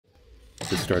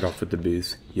To start off with the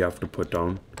base, you have to put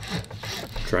down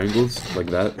triangles like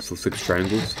that, so 6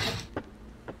 triangles,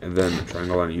 and then a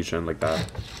triangle on each end like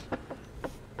that.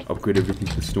 Upgrade everything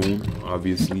to stone,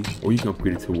 obviously, or you can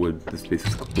upgrade it to wood. This base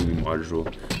is completely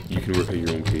modular. You can work at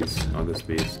your own pace on this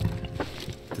base.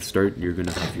 To start, you're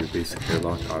gonna have your basic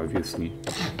airlock, obviously.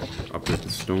 Upgrade to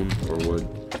stone or wood,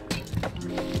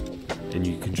 and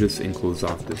you can just enclose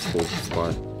off this whole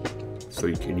spot, so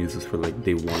you can use this for like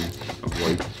day 1 of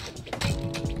life.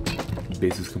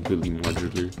 Base is completely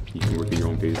modular. You can work at your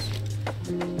own pace.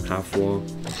 Half wall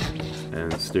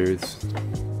and stairs.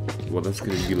 Well, that's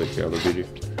gonna be like the elevator.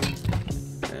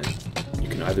 And you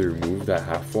can either remove that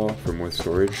half wall for more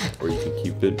storage, or you can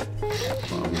keep it.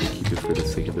 I'm gonna keep it for the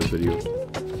sake of the video.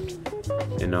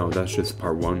 And now that's just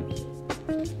part 1.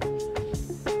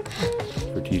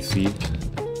 For TC,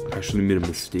 I actually made a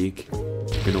mistake.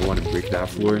 You're gonna want to break that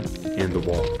floor and the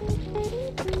wall.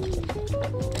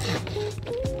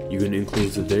 You're gonna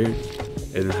enclose it there,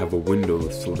 and then have a window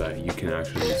so that you can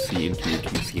actually see into your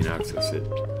TC and access it.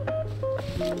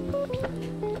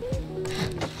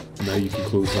 Now you can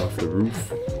close off the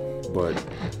roof, but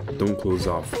don't close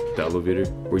off the elevator,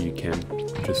 or you can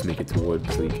just make it to wood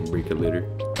so you can break it later.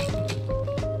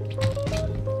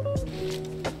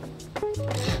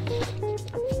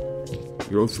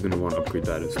 You're also going to want to upgrade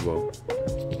that as well.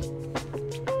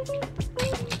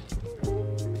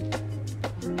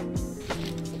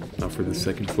 Now for the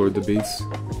second floor of the base,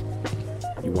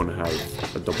 you want to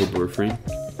have a double door frame,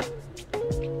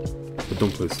 but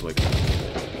don't place it like that.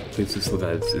 Place it so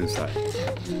that it's inside.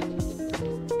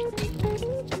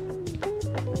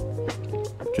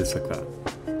 Just like that.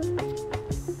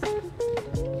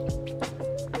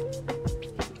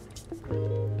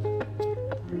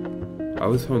 I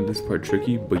always found this part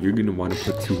tricky, but you're going to want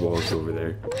to put 2 walls over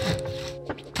there.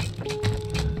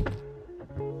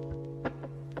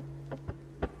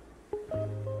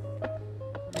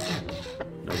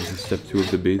 Now this is step 2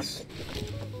 of the base.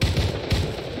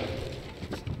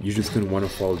 You're just going to want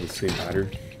to follow the same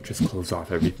pattern. Just close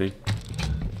off everything.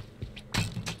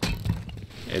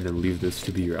 And then leave this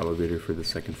to be your elevator for the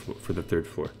second floor, for the 3rd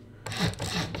floor.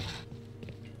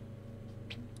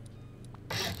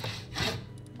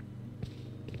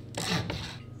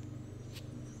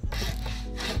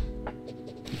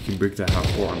 You can break that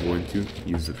half wall. I'm going to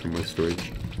use it for more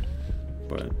storage,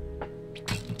 but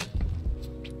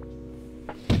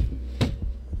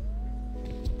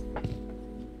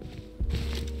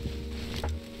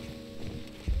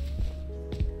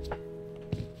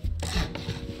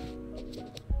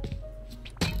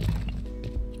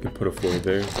you can put a floor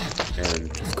there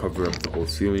and just cover up the whole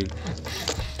ceiling.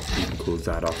 You can close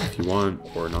that off if you want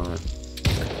or not.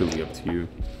 It's completely up to you.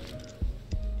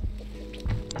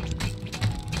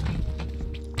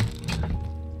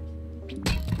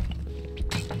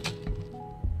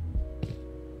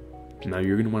 Now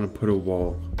you're going to want to put a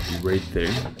wall right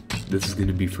there. This is going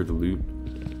to be for the loot.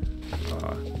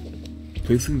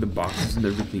 Placing the boxes and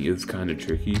everything is kind of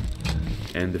tricky,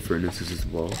 and the furnaces as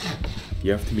well.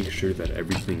 You have to make sure that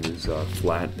everything is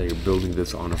flat, that you're building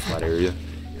this on a flat area.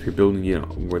 If you're building it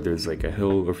where there's like a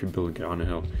hill, or if you're building it on a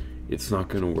hill, it's not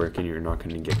going to work and you're not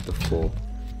going to get the full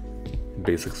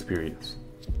base experience.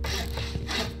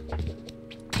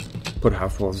 Put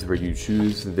half walls where you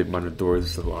choose. The amount of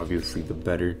doors, so obviously the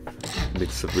better.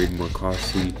 Makes the raid more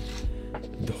costly.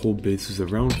 The whole base is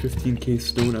around 15k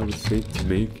stone, I would say, to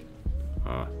make.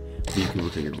 But you can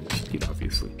look at your own speed,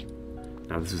 obviously.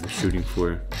 Now this is the shooting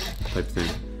floor type thing.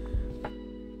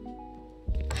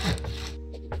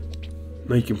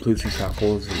 Now you can place these half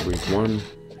walls in week 1,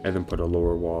 and then put a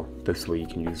lower wall. This way you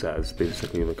can use that as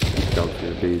basically like a peek down for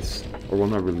your base. Or well,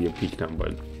 not really a peek down,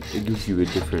 but it gives you a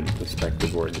different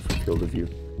perspective or a different field of view.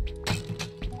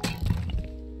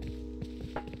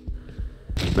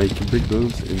 Now you can break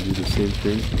those and do the same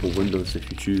thing for windows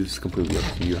if you choose. Completely up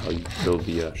to you how you build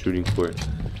the shooting floor.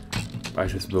 I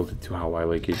just built it to how I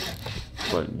like it,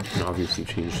 but you can obviously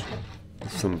change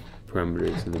some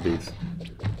parameters in the base.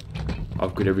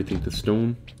 Upgrade everything to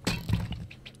stone.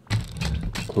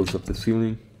 Close up the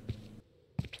ceiling.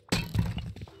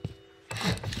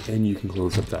 And you can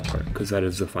close up that part, because that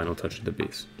is the final touch of the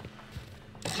base.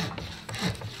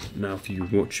 Now if you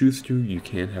won't choose to, you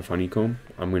can have honeycomb.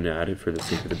 I'm going to add it for the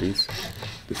sake of the base.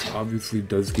 This obviously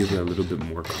does give it a little bit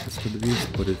more cost to the base,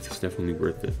 but it's definitely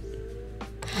worth it.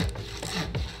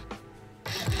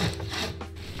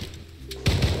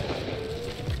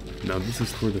 Now this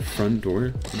is for the front door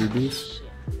of your base.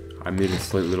 I made a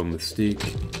slight little mistake.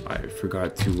 I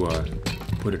forgot to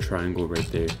put a triangle right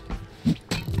there,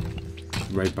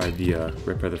 right by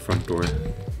the front door,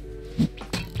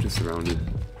 just around it.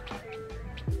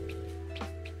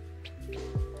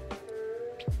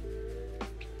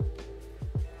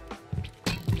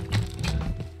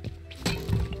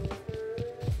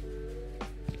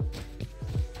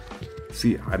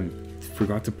 See, I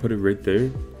forgot to put it right there.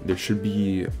 There should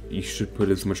be, you should put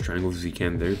as much triangles as you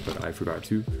can there, but I forgot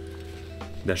to.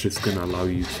 That's just gonna allow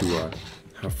you to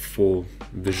have full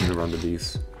vision around the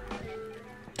base.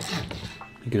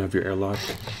 You can have your airlock.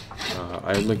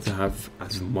 I like to have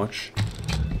as much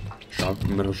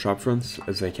metal shop fronts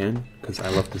as I can, because I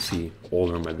love to see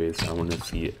all around my base. I want to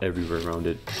see everywhere around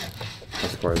it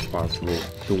as far as possible.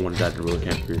 Don't want to die to roller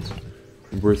campers.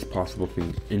 Worst possible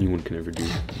thing anyone can ever do,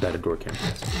 die to door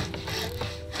campers.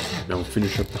 Now we'll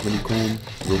finish up the honeycomb,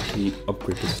 rotate,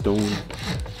 upgrade the stone.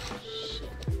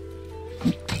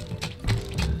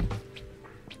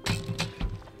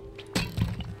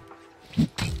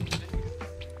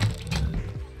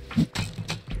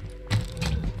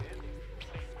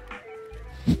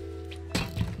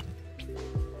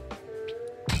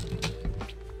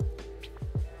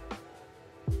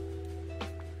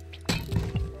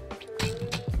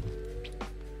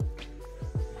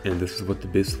 And this is what the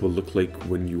base will look like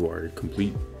when you are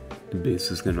complete. The base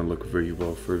is going to look very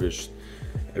well furnished.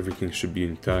 Everything should be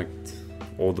intact.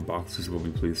 All the boxes will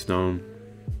be placed down.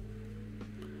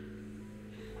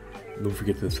 Don't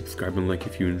forget to subscribe and like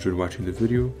if you enjoyed watching the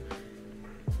video.